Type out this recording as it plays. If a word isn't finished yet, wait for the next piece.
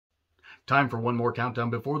Time for one more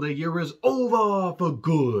countdown before the year is over for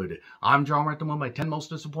good. I'm John Rantham with my 10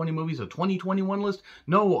 most disappointing movies of 2021 list.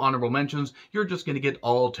 No honorable mentions. You're just going to get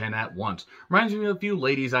all 10 at once. Reminds me of a few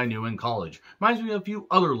ladies I knew in college. Reminds me of a few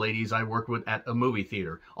other ladies I worked with at a movie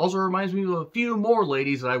theater. Also reminds me of a few more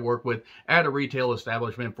ladies that I worked with at a retail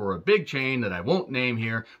establishment for a big chain that I won't name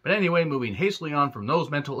here. But anyway, moving hastily on from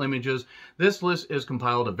those mental images, this list is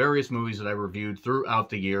compiled of various movies that I reviewed throughout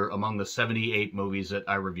the year among the 78 movies that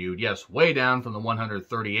I reviewed. Yes, way down from the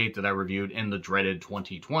 138 that I reviewed in the dreaded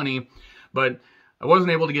 2020, but I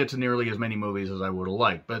wasn't able to get to nearly as many movies as I would have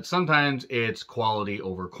liked. But sometimes it's quality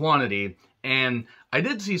over quantity, and I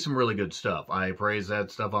did see some really good stuff. I praised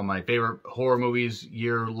that stuff on my favorite horror movies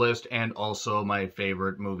year list and also my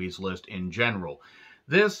favorite movies list in general.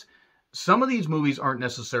 Some of these movies aren't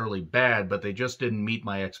necessarily bad, but they just didn't meet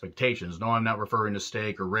my expectations. No, I'm not referring to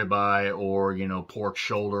steak or ribeye or, pork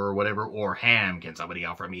shoulder or whatever, or ham. Can somebody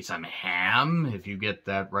offer me some ham? If you get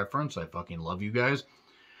that reference, I fucking love you guys.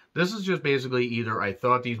 This is just basically either I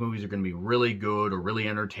thought these movies are going to be really good or really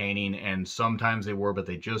entertaining, and sometimes they were, but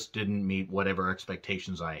they just didn't meet whatever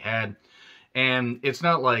expectations I had. And it's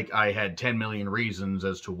not like I had 10 million reasons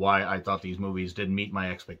as to why I thought these movies didn't meet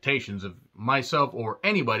my expectations. If myself or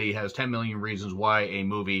anybody has 10 million reasons why a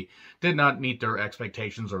movie did not meet their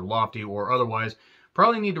expectations or lofty or otherwise,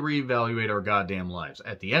 probably need to reevaluate our goddamn lives.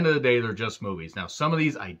 At the end of the day, they're just movies. Now, some of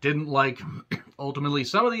these I didn't like. Ultimately,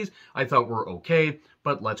 some of these I thought were okay,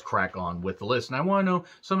 but let's crack on with the list. And I want to know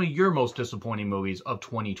some of your most disappointing movies of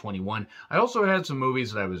 2021. I also had some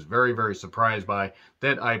movies that I was very, very surprised by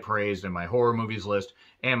that I praised in my horror movies list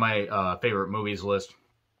and my favorite movies list.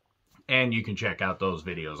 And you can check out those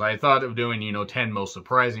videos. I thought of doing, 10 most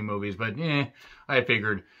surprising movies, but I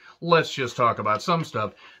figured let's just talk about some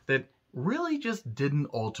stuff that really just didn't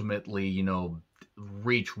ultimately,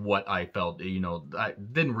 reach what I felt, I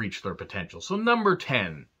didn't reach their potential. So number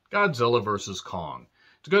 10, Godzilla vs. Kong.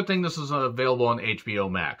 It's a good thing this is available on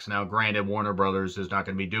HBO Max. Now, granted, Warner Brothers is not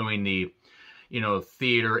going to be doing the,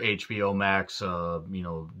 theater HBO Max,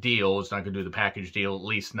 deal. It's not going to do the package deal, at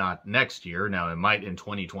least not next year. Now, it might in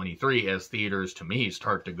 2023 as theaters, to me,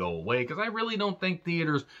 start to go away, because I really don't think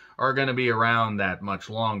theaters are going to be around that much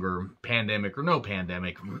longer, pandemic or no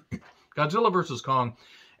pandemic. Godzilla vs. Kong,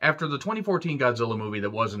 after the 2014 Godzilla movie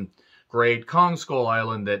that wasn't great, Kong Skull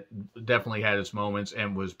Island that definitely had its moments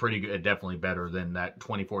and was pretty good, definitely better than that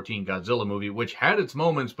 2014 Godzilla movie, which had its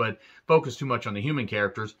moments but focused too much on the human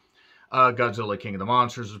characters. Godzilla King of the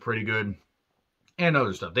Monsters is pretty good, and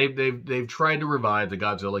other stuff. They've tried to revive the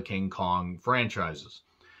Godzilla King Kong franchises,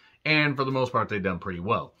 and for the most part, they've done pretty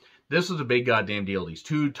well. This is a big goddamn deal. These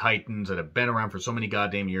two titans that have been around for so many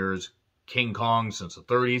goddamn years. King Kong since the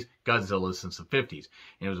 30s, Godzilla since the 50s.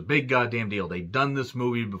 And it was a big goddamn deal. They'd done this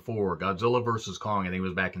movie before, Godzilla vs. Kong, I think it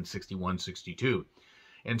was back in 61, 62.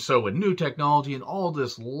 And so with new technology and all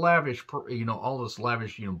this lavish, budgetry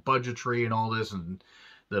and all this, and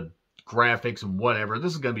the graphics and whatever,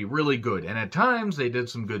 this is going to be really good. And at times, they did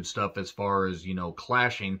some good stuff as far as,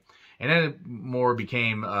 clashing. And then it more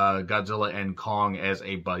became Godzilla and Kong as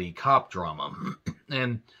a buddy cop drama.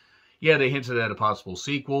 And yeah, they hinted at a possible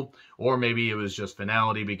sequel, or maybe it was just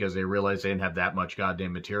finality because they realized they didn't have that much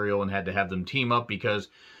goddamn material and had to have them team up because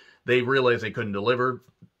they realized they couldn't deliver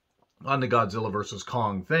on the Godzilla vs.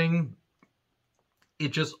 Kong thing.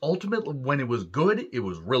 It just ultimately, when it was good, it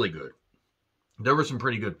was really good. There were some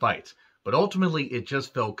pretty good fights, but ultimately it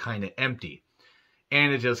just felt kind of empty.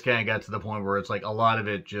 And it just kind of got to the point where it's like a lot of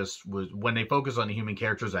it just was, when they focused on the human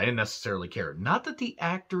characters, I didn't necessarily care. Not that the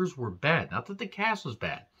actors were bad, not that the cast was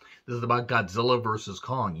bad. This is about Godzilla versus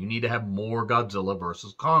Kong. You need to have more Godzilla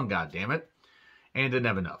versus Kong, goddammit. And it didn't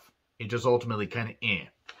have enough. It just ultimately kind of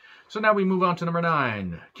So now we move on to number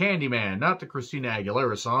 9. Candyman. Not the Christina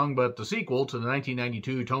Aguilera song, but the sequel to the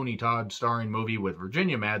 1992 Tony Todd starring movie with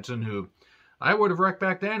Virginia Madsen, who I would have wrecked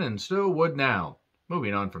back then and still would now.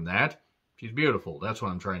 Moving on from that. She's beautiful. That's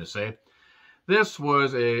what I'm trying to say. This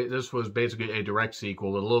was basically a direct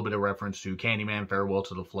sequel with a little bit of reference to Candyman Farewell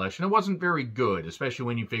to the Flesh, and it wasn't very good, especially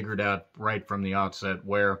when you figured out right from the outset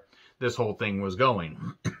where this whole thing was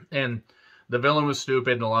going. And the villain was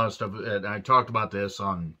stupid and a lot of stuff, and I talked about this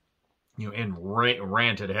on, and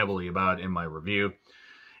ranted heavily about in my review.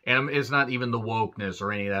 And it's not even the wokeness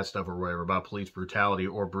or any of that stuff or whatever about police brutality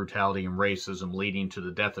or brutality and racism leading to the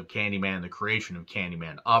death of Candyman and the creation of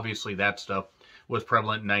Candyman. Obviously, that stuff was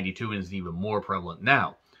prevalent in 92 and is even more prevalent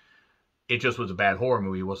now. It just was a bad horror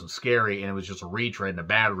movie. It wasn't scary, and it was just a retread and a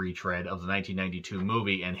bad retread of the 1992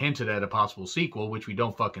 movie and hinted at a possible sequel, which we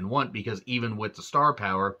don't fucking want because even with the star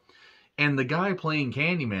power and the guy playing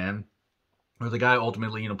Candyman or the guy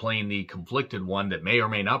ultimately, playing the conflicted one that may or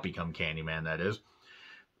may not become Candyman, that is,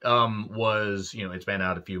 was, it's been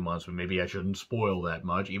out a few months, but maybe I shouldn't spoil that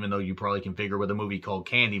much, even though you probably can figure with a movie called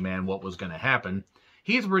Candyman what was going to happen.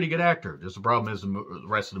 He's a pretty good actor. Just the problem is the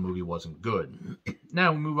rest of the movie wasn't good.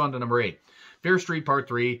 Now we move on to number 8. Fear Street Part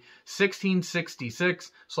 3,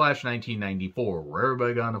 1666/1994, where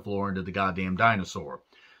everybody got on the floor and did the goddamn dinosaur.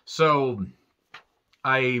 So,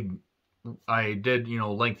 I did,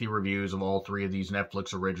 lengthy reviews of all 3 of these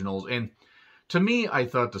Netflix originals, and to me, I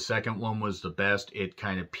thought the second one was the best. It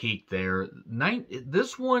kind of peaked there.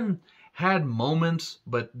 This one had moments,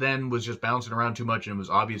 but then was just bouncing around too much, and it was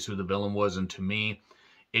obvious who the villain was, and to me,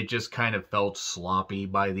 it just kind of felt sloppy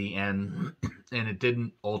by the end, and it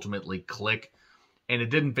didn't ultimately click, and it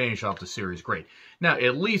didn't finish off the series great. Now,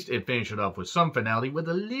 at least it finished it off with some finality, with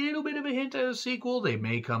a little bit of a hint at a sequel. They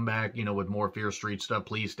may come back, with more Fear Street stuff.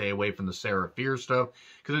 Please stay away from the Sarah Fear stuff,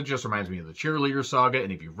 because it just reminds me of the Cheerleader Saga,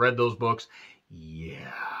 and if you've read those books,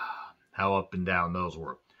 yeah, how up and down those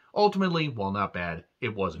were. Ultimately, while not bad,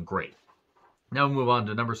 it wasn't great. Now we move on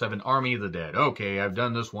to number 7, Army of the Dead. Okay, I've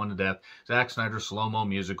done this one to death. Zack Snyder's slow-mo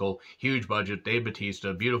musical, huge budget, Dave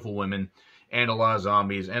Bautista, beautiful women, and a lot of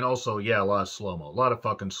zombies, and also, yeah, a lot of slow-mo. A lot of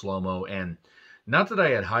fucking slow-mo, and not that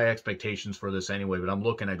I had high expectations for this anyway, but I'm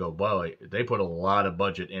looking, I go, boy, they put a lot of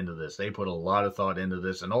budget into this. They put a lot of thought into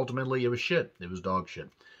this, and ultimately, it was shit. It was dog shit.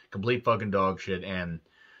 Complete fucking dog shit, and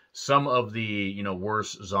some of the,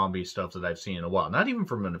 worst zombie stuff that I've seen in a while. Not even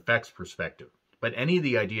from an effects perspective. But any of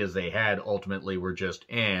the ideas they had ultimately were just,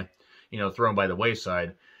 thrown by the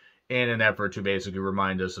wayside in an effort to basically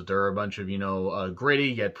remind us that there are a bunch of, gritty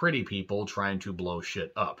yet pretty people trying to blow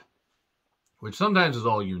shit up. Which sometimes is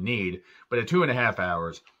all you need, but at 2.5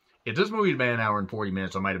 hours, if this movie had been an hour and 40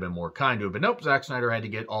 minutes, I might have been more kind to it. But nope, Zack Snyder had to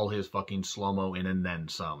get all his fucking slow-mo in and then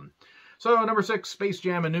some. So, number 6, Space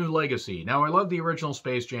Jam: A New Legacy. Now, I love the original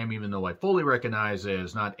Space Jam, even though I fully recognize it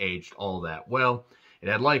has not aged all that well. It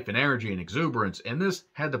had life and energy and exuberance, and this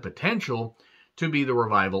had the potential to be the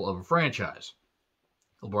revival of a franchise.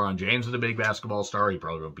 LeBron James is a big basketball star. He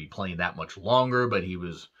probably won't be playing that much longer, but he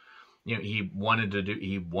was, he wanted to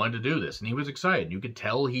do this, and he was excited. You could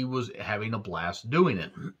tell he was having a blast doing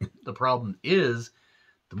it. The problem is,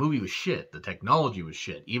 the movie was shit. The technology was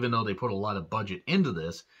shit. Even though they put a lot of budget into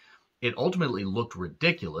this, it ultimately looked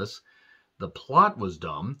ridiculous. The plot was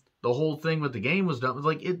dumb. The whole thing with the game was dumb.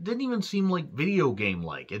 Like, it didn't even seem like video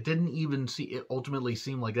game-like. It didn't even ultimately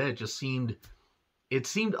seem like that. It just seemed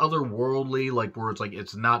otherworldly, like, where it's like,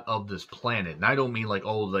 it's not of this planet. And I don't mean like,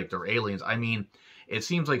 oh, like they're aliens. I mean, it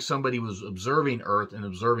seems like somebody was observing Earth and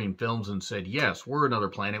observing films and said, yes, we're another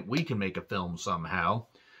planet. We can make a film somehow.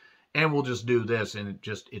 And we'll just do this. And it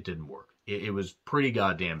didn't work. It was pretty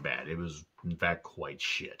goddamn bad. It was, in fact, quite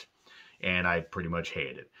shit. And I pretty much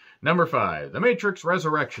hated it. Number 5, The Matrix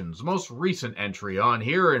Resurrections, the most recent entry on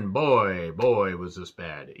here, and boy, was this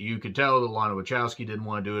bad. You could tell that Lana Wachowski didn't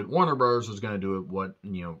want to do it. Warner Bros. Was going to do it,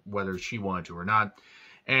 whether she wanted to or not.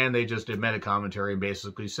 And they just did meta commentary and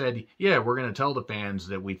basically said, yeah, we're going to tell the fans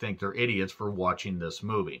that we think they're idiots for watching this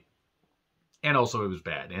movie. And also it was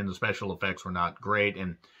bad, and the special effects were not great,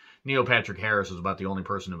 and Neil Patrick Harris was about the only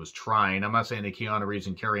person who was trying. I'm not saying that Keanu Reeves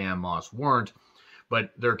and Carrie-Anne Moss weren't,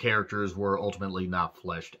 but their characters were ultimately not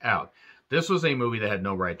fleshed out. This was a movie that had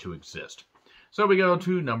no right to exist. So we go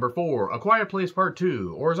to number 4, A Quiet Place Part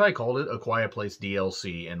 2, or as I called it, A Quiet Place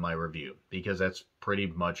DLC in my review, because that's pretty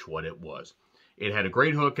much what it was. It had a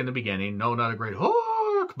great hook in the beginning. No, not a great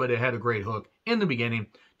hook, but it had a great hook in the beginning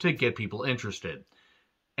to get people interested.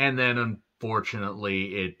 And then,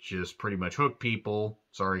 unfortunately, it just pretty much hooked,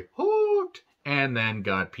 and then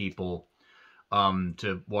got people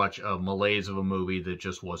to watch a malaise of a movie that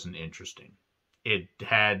just wasn't interesting.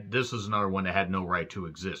 This is another one that had no right to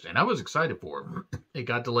exist, and I was excited for it. It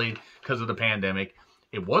got delayed because of the pandemic.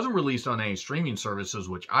 It wasn't released on any streaming services,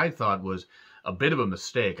 which I thought was a bit of a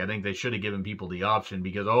mistake. I think they should have given people the option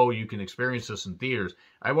because, oh, you can experience this in theaters.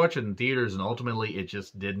 I watched it in theaters, and ultimately it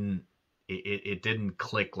just didn't, it didn't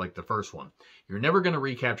click like the first one. You're never going to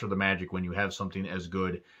recapture the magic when you have something as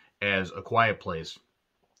good as A Quiet Place.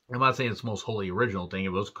 I'm not saying it's the most wholly original thing.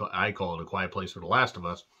 I call it A Quiet Place for The Last of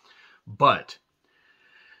Us. But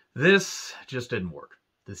this just didn't work.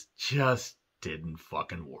 This just didn't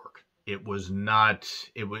fucking work. It was not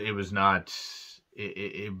a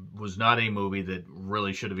movie that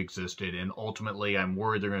really should have existed. And ultimately, I'm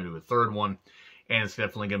worried they're going to do a third one. And it's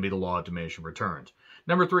definitely going to be the law of diminishing returns.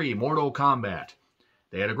 Number 3, Mortal Kombat.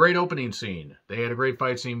 They had a great opening scene. They had a great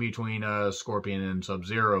fight scene between Scorpion and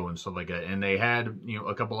Sub-Zero and stuff like that. And they had,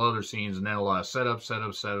 a couple other scenes and then a lot of setup.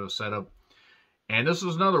 And this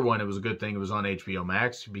was another one. It was a good thing it was on HBO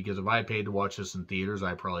Max, because if I paid to watch this in theaters,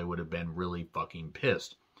 I probably would have been really fucking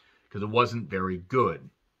pissed, because it wasn't very good.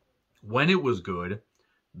 When it was good,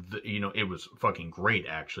 it was fucking great,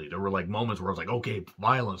 actually. There were like moments where I was like, okay,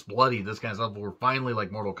 violence, bloody, this kind of stuff. We're finally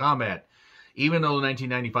like Mortal Kombat. Even though the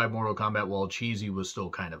 1995 Mortal Kombat, while cheesy, was still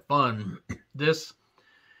kind of fun, this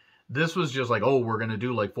was just like, oh, we're going to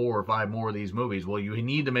do like 4 or 5 more of these movies. Well, you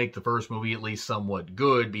need to make the first movie at least somewhat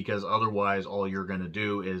good, because otherwise all you're going to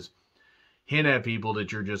do is hint at people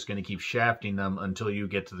that you're just going to keep shafting them until you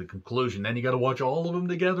get to the conclusion. Then you got to watch all of them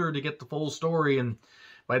together to get the full story, and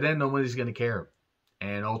by then nobody's going to care.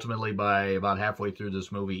 And ultimately, by about halfway through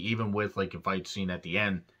this movie, even with like a fight scene at the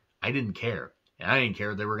end, I didn't care. And I didn't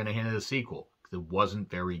care they were going to hint at a sequel, because it wasn't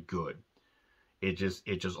very good. It just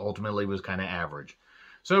ultimately was kind of average.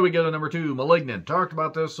 So we go to number 2, Malignant. Talked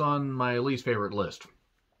about this on my least favorite list.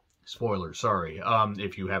 Spoilers, sorry,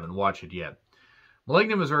 if you haven't watched it yet.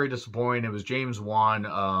 Malignant was very disappointing. It was James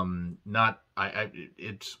Wan.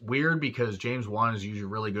 It's weird because James Wan is usually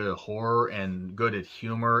really good at horror and good at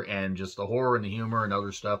humor, and just the horror and the humor and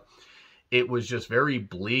other stuff. It was just very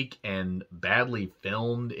bleak and badly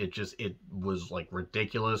filmed. It was like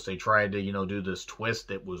ridiculous. They tried to, do this twist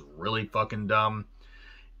that was really fucking dumb.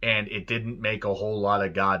 And it didn't make a whole lot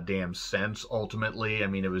of goddamn sense, ultimately. I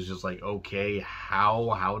mean, it was just like, okay,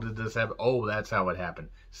 how did this happen? Oh, that's how it happened.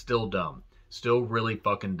 Still dumb. Still really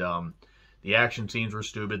fucking dumb. The action scenes were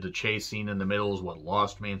stupid. The chase scene in the middle is what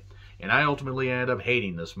lost me. And I ultimately ended up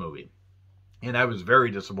hating this movie. And I was very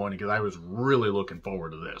disappointed, because I was really looking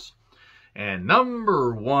forward to this. And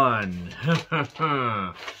number 1.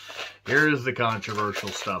 Here's the controversial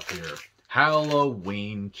stuff here.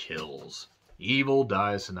 Halloween Kills. Evil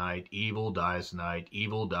Dies Tonight, Evil Dies Tonight,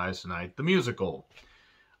 Evil Dies Tonight, the musical.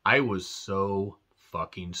 I was so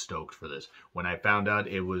fucking stoked for this. When I found out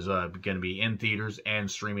it was going to be in theaters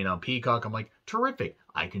and streaming on Peacock, I'm like, terrific.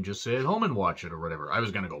 I can just sit at home and watch it or whatever. I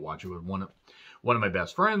was going to go watch it with one of my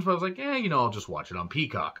best friends, but I was like, I'll just watch it on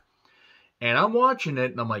Peacock. And I'm watching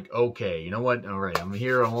it, and I'm like, okay, you know what? All right, I'm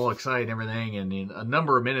here, I'm all excited and everything, and a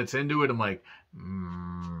number of minutes into it, I'm like,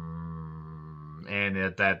 and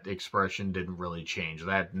that expression didn't really change.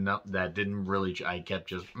 That didn't really, I kept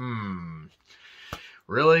just,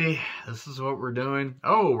 really? This is what we're doing?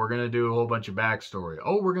 Oh, we're going to do a whole bunch of backstory.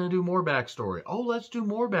 Oh, we're going to do more backstory. Oh, let's do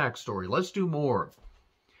more backstory. Let's do more.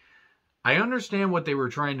 I understand what they were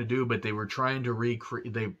trying to do, but they were trying to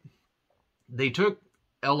recreate, they took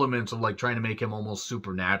elements of like trying to make him almost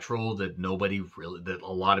supernatural that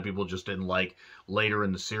a lot of people just didn't like later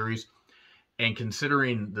in the series. And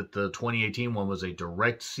considering that the 2018 one was a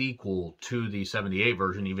direct sequel to the 78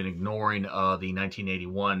 version, even ignoring the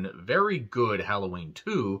 1981 very good Halloween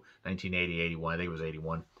 2, 1980-81, I think it was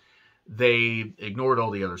 81, they ignored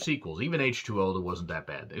all the other sequels. Even H2O, that wasn't that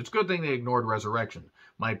bad. It's a good thing they ignored Resurrection.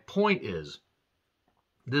 My point is,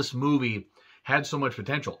 this movie had so much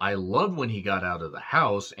potential. I loved when he got out of the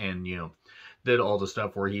house and, did all the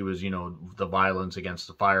stuff where he was, the violence against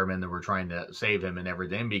the firemen that were trying to save him and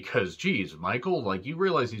everything, because, geez, Michael, like, you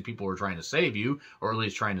realize these people were trying to save you, or at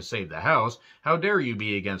least trying to save the house. How dare you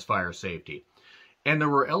be against fire safety? And there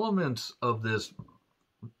were elements of this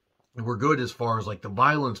that were good as far as, like, the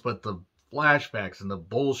violence, but the flashbacks and the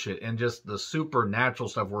bullshit and just the supernatural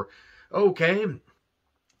stuff were, okay,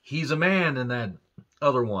 he's a man in that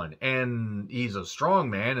other one, and he's a strong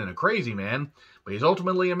man and a crazy man, but he's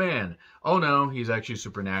ultimately a man. Oh no, he's actually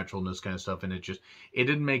supernatural and this kind of stuff, and it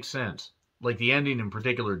didn't make sense. Like, the ending in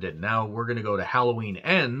particular didn't. Now, we're going to go to Halloween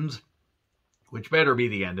Ends, which better be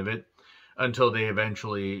the end of it, until they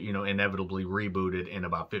eventually, inevitably reboot it in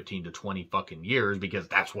about 15 to 20 fucking years, because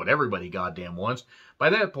that's what everybody goddamn wants. By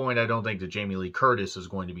that point, I don't think that Jamie Lee Curtis is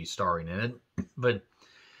going to be starring in it, but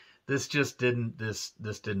this just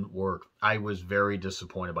didn't work. I was very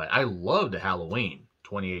disappointed by it. I loved Halloween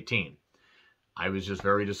 2018. I was just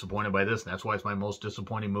very disappointed by this, and that's why it's my most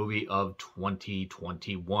disappointing movie of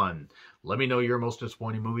 2021. Let me know your most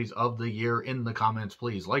disappointing movies of the year in the comments,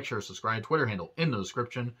 please. Like, share, subscribe, Twitter handle in the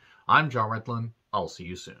description. I'm John Retlin. I'll see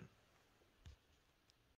you soon.